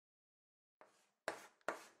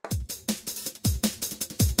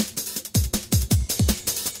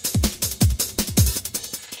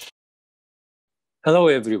Hello,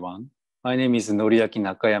 everyone. My name is Noriaki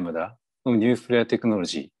Nakayamada from NuFlare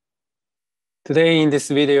technology. Today in this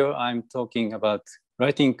video, I'm talking about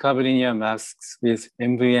writing curvilinear masks with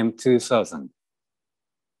NVM 2000.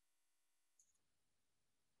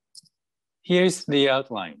 Here's the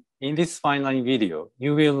outline. In this final video,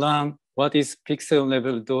 you will learn what is pixel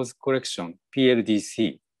level dose correction,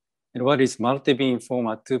 PLDC, and what is multi-beam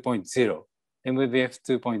format 2.0, MVF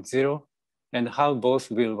 2.0, and how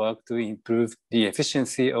both will work to improve the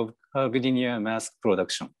efficiency of curvilinear mask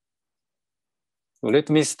production. So let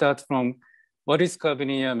me start from what is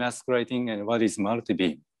curvilinear mask writing and what is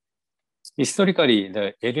multi-beam. Historically,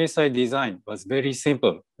 the LSI design was very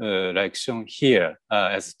simple, like shown here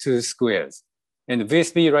as two squares. And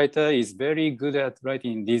VSB writer is very good at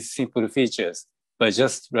writing these simple features by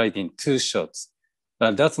just writing two shots.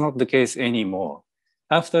 But that's not the case anymore.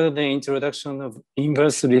 After the introduction of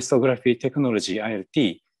inverse lithography technology,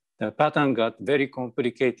 ILT, the pattern got very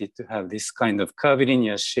complicated to have this kind of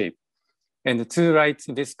curvilinear shape. And to write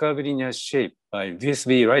this curvilinear shape by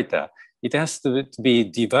VSB writer, it has to be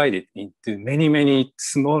divided into many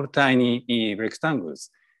small, tiny rectangles.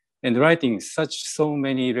 And writing so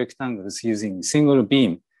many rectangles using single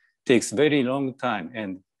beam takes very long time,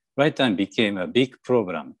 and write time became a big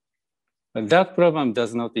problem. But that problem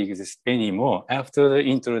does not exist anymore after the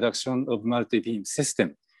introduction of multi-beam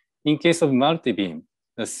system. In case of multi-beam,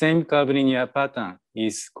 the same curvilinear pattern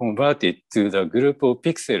is converted to the group of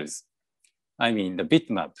pixels, I mean the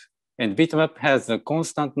bitmap. And bitmap has a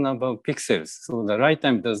constant number of pixels, so the write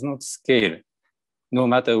time does not scale, no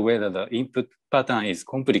matter whether the input pattern is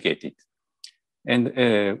complicated. And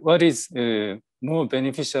what is more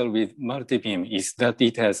beneficial with multi-beam is that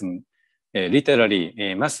it has literally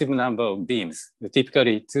a massive number of beams,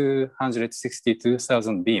 typically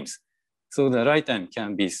 262,000 beams. So the write time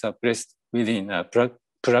can be suppressed within a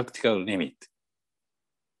practical limit.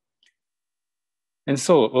 And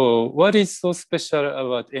so what is so special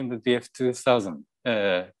about MVF 2000?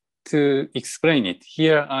 To explain it,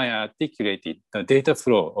 here I articulated the data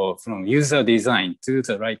flow from user design to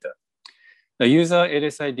the writer. The user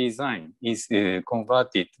LSI design is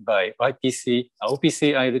converted by OPC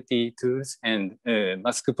ILT tools and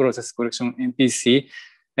mask process correction MPC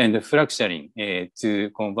and fracturing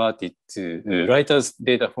to convert it to writer's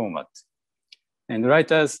data format. And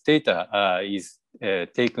writer's data is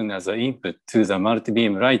taken as an input to the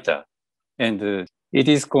multi-beam writer. And it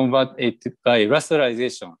is converted by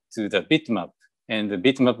rasterization to the bitmap. And the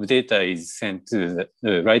bitmap data is sent to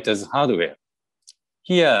the writer's hardware.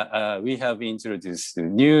 Here, we have introduced a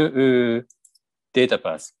new data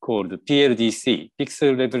path called PLDC,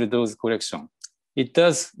 pixel level dose correction. It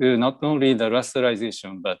does not only the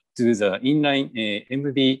rasterization, but do the inline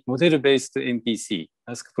MB model-based MPC,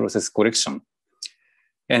 mask process correction.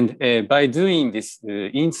 And by doing this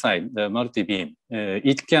inside the multi-beam,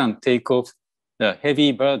 it can take off the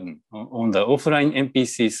heavy burden on the offline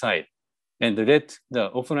MPC side and let the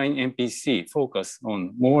offline MPC focus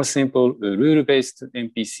on more simple rule-based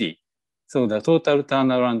MPC. So the total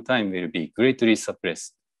turnaround time will be greatly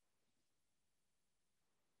suppressed.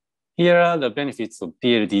 Here are the benefits of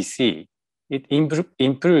PLDC. It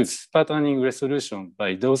improves patterning resolution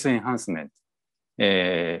by dose enhancement,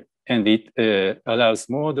 and it allows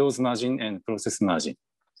more dose margin and process margin.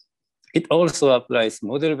 It also applies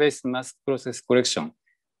model-based mask process correction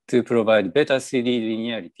to provide better CD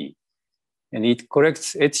linearity. And it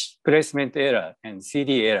corrects edge placement error and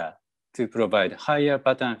CD error to provide higher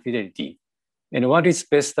pattern fidelity. And what is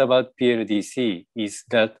best about PLDC is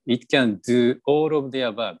that it can do all of the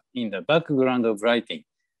above in the background of writing.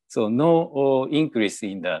 So no increase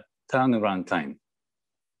in the turnaround time.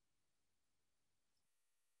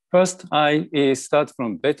 First, I start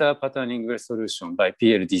from better patterning resolution by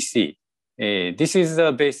PLDC. This is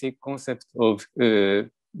the basic concept of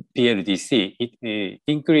PLDC. It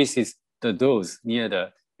increases the dose near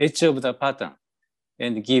the edge of the pattern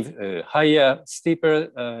and give a higher,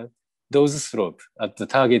 steeper dose slope at the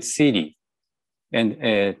target CD. And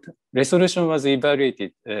resolution was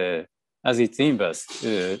evaluated as its inverse,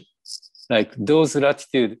 like dose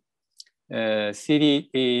latitude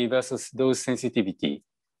CD versus dose sensitivity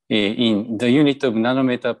in the unit of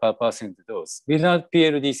nanometer per percent dose. Without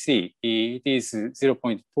PLDC, it is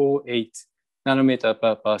 0.48 nanometer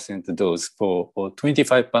per percent dose for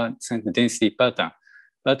 25% density pattern,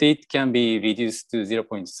 but it can be reduced to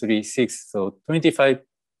 0.36. So 25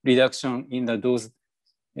 reduction in the dose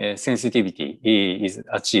sensitivity is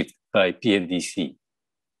achieved by PLDC.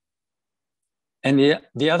 And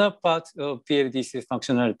the other part of PLDC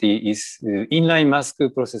functionality is inline mask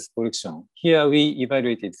process correction. Here we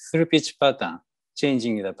evaluated through pitch pattern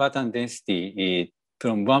changing the pattern density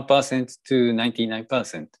from 1% to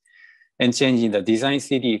 99%, and changing the design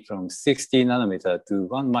CD from 60 nanometer to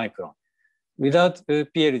 1 micron. Without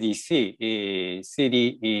PLDC,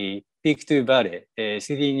 CD peak to valley,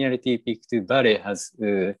 CD linearity peak to valley has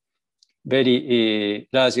very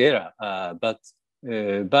large error, but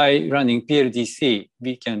by running PLDC,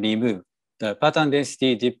 we can remove the pattern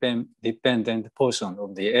density dependent portion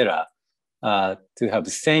of the error to have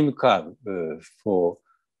the same curve for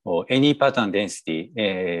any pattern density.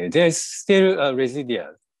 There's still a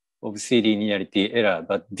residual of CD linearity error,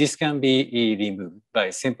 but this can be removed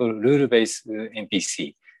by simple rule-based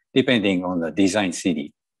MPC, depending on the design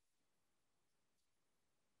CD.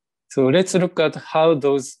 So let's look at how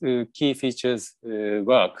those key features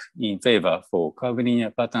work in favor for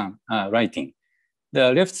curvilinear pattern writing.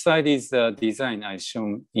 The left side is the design I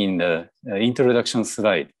shown in the introduction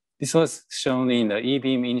slide. This was shown in the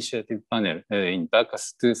eBeam initiative panel in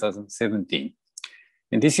Bacchus 2017.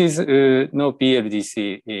 And this is no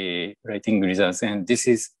PLDC writing results, and this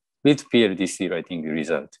is with PLDC writing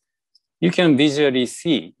result. You can visually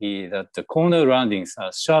see that the corner roundings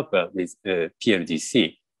are sharper with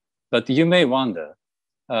PLDC, but you may wonder,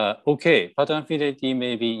 okay, pattern fidelity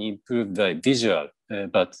may be improved by visual,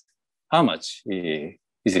 but how much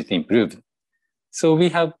is it improved? So we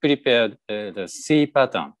have prepared the C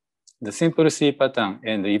pattern, the simple C pattern,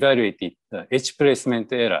 and evaluated the edge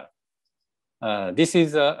placement error. This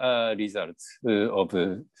is a result of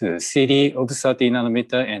CD of 30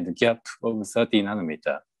 nanometer and gap of 30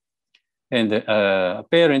 nanometer. And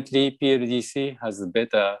apparently, PLDC has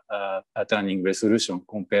better patterning resolution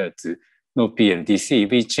compared to no PLDC.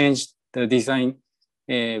 We changed the design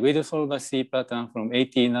with the C pattern from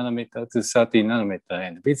 80 nanometer to 30 nanometer.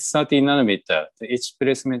 And with 30 nanometer, the edge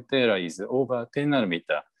placement error is over 10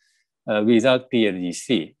 nanometer without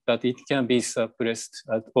PLDC, but it can be suppressed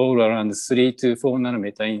at all around 3 to 4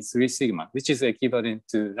 nanometer in 3 sigma, which is equivalent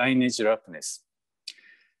to line edge roughness.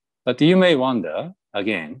 But you may wonder,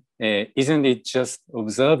 again, isn't it just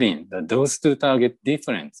observing that those two target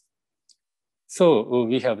different? So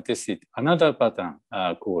we have tested another pattern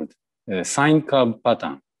called sine curve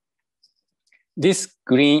pattern. This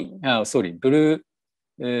blue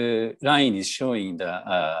line is showing the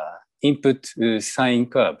input sine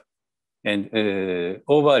curve and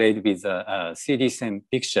overlaid with a CD-SEM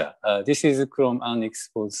picture. This is chrome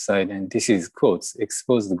unexposed side, and this is quartz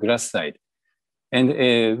exposed glass side. And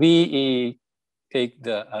we take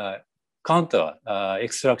the counter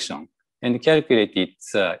extraction and calculate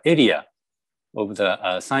its area of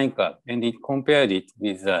the sine curve, and it compared it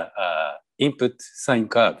with the input sine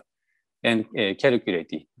curve and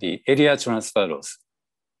calculated the area transfer loss.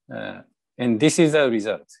 And this is the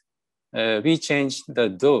result. We changed the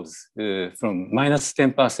dose from minus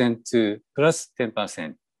 10% to plus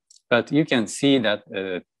 10%, but you can see that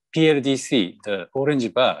PLDC, the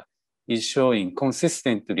orange bar, is showing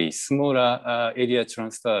consistently smaller area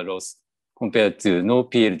transfer loss compared to no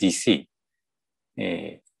PLDC.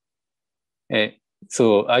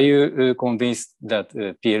 So are you convinced that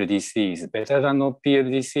PLDC is better than no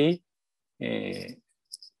PLDC?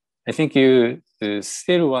 I think you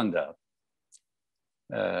still wonder,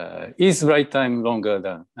 is write time longer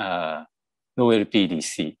than no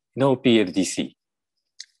LPDC, no PLDC?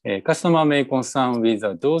 Customer may concern with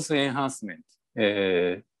the dose enhancement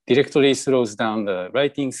directly slows down the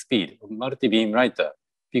writing speed of multi-beam writer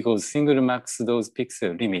because single max dose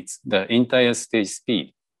pixel limits the entire stage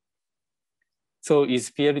speed. So is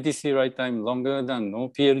PLDC write time longer than no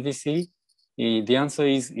PLDC? The answer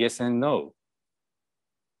is yes and no.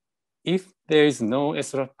 If there is no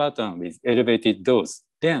SRAF pattern with elevated dose,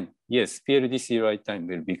 then yes, PLDC write time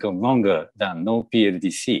will become longer than no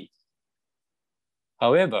PLDC.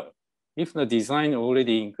 However, if the design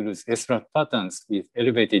already includes SRAF patterns with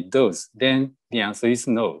elevated dose, then the answer is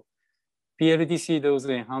no. PLDC dose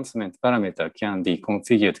enhancement parameter can be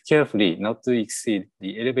configured carefully not to exceed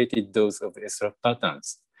the elevated dose of SRAF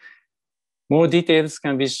patterns. More details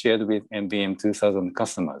can be shared with NBM 2000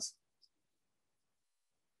 customers.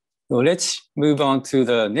 So let's move on to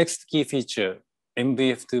the next key feature,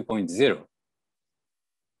 MVF 2.0.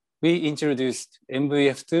 We introduced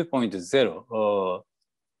MVF 2.0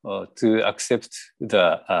 to accept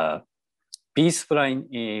the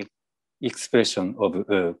B-spline expression of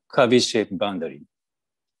curvy shape boundary.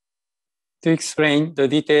 To explain the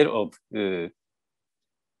detail of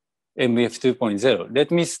MVF 2.0, let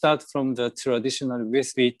me start from the traditional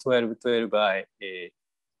USB 1212i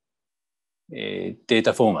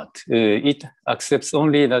data format. It accepts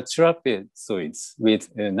only the trapezoids with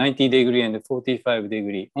 90 degree and 45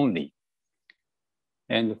 degree only.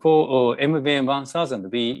 And for MVM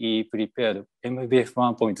 1000, we prepared MVF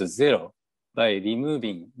 1.0 by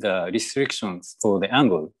removing the restrictions for the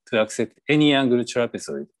angle to accept any angle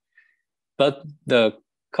trapezoid. But the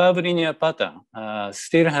curvilinear pattern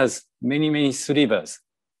still has many slivers,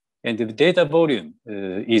 and the data volume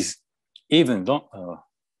is even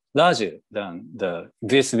larger than the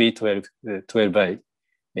VSV 12 by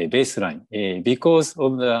baseline because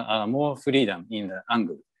of the more freedom in the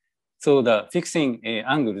angle. So the fixing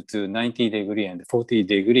angle to 90° and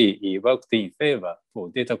 40° worked in favor for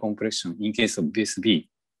data compression in case of VSV.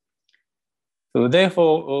 So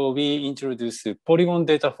therefore, we introduced polygon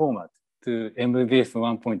data format to MVF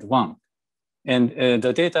 1.1. And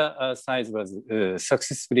the data size was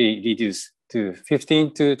successfully reduced to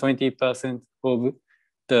 15 to 20% of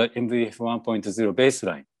the MVF 1.0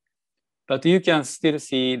 baseline. But you can still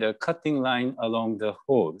see the cutting line along the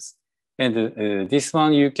holes. And this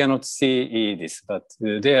one, you cannot see this, but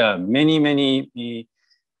there are many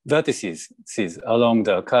vertices along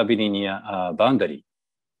the curvilinear boundary.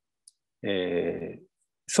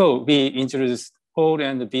 So we introduced hole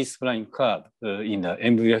and B-spline curve in the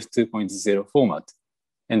MVF 2.0 format.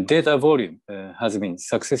 And data volume has been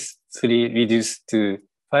successfully reduced to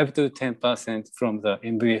 5 to 10% from the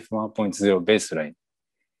MVF 1.0 baseline.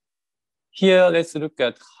 Here, let's look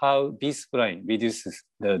at how B-spline reduces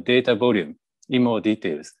the data volume in more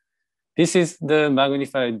details. This is the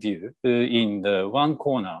magnified view in the one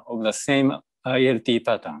corner of the same ILT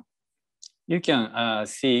pattern. You can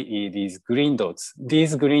see these green dots.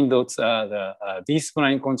 These green dots are the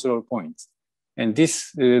B-spline control points. And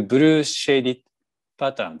these blue shaded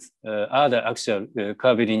patterns are the actual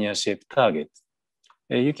curvilinear shape target.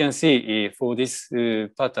 You can see for this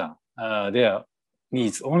pattern, there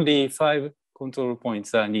needs only 5 control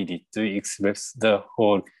points are needed to express the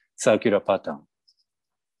whole circular pattern.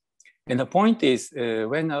 And the point is,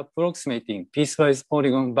 when approximating piecewise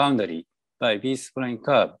polygon boundary by B-spline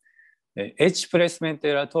curve, edge placement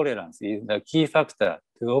error tolerance is the key factor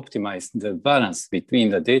to optimize the balance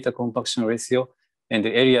between the data compaction ratio and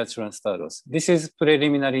the area transfer loss. This is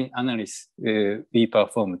preliminary analysis we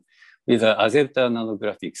performed with the Azelta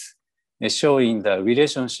nanographics, showing the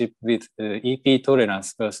relationship with EP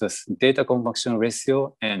tolerance versus data compaction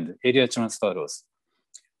ratio and area transfer loss.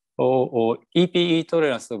 Or EPE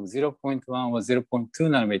tolerance of 0.1 or 0.2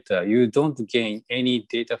 nanometer, you don't gain any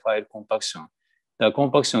data file compaction. The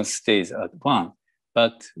compaction stays at 1.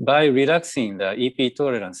 But by relaxing the EP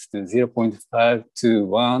tolerance to 0.5 to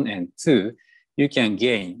 1 and 2, you can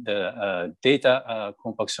gain the data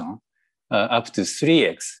compaction up to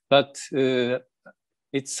 3x. But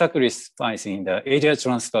it sacrificing the area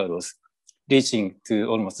transfer loss, reaching to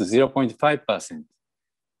almost 0.5%.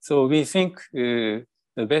 So we think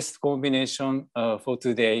the best combination for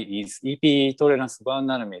today is EPE tolerance 1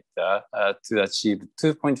 nanometer to achieve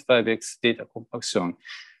 2.5x data compaction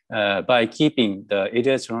by keeping the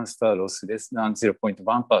area transfer loss less than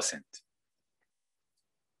 0.1%.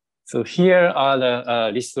 So here are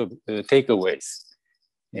the list of takeaways.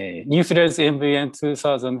 NuFlare's MVM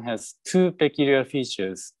 2000 has 2 peculiar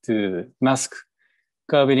features to mask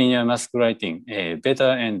curvilinear mask writing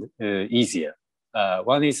better and easier.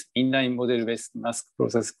 One is inline model-based mask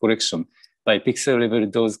process correction by pixel level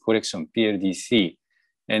dose correction, PLDC.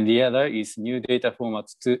 And the other is new data format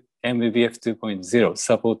to MVF 2.0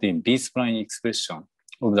 supporting B-spline expression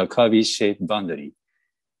of the curvy shape boundary.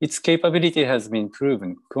 Its capability has been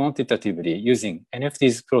proven quantitatively using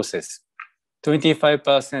NFT's process,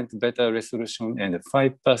 25% better resolution and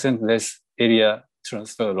 5% less area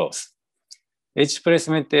transfer loss. Edge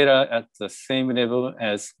placement error at the same level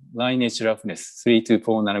as line edge roughness, 3 to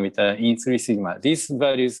 4 nanometer in 3 sigma. These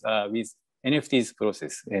values are with NFT's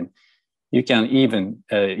process, and you can even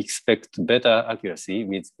expect better accuracy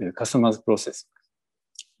with the customer's process.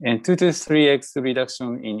 And 2 to 3x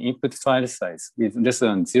reduction in input file size with less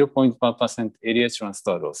than 0.1% area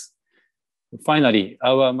transfer loss. Finally,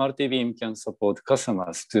 our multi-beam can support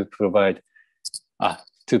customers to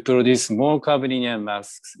produce more curvilinear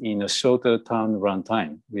masks in a shorter turnaround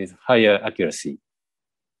time with higher accuracy.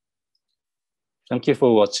 Thank you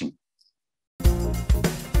for watching.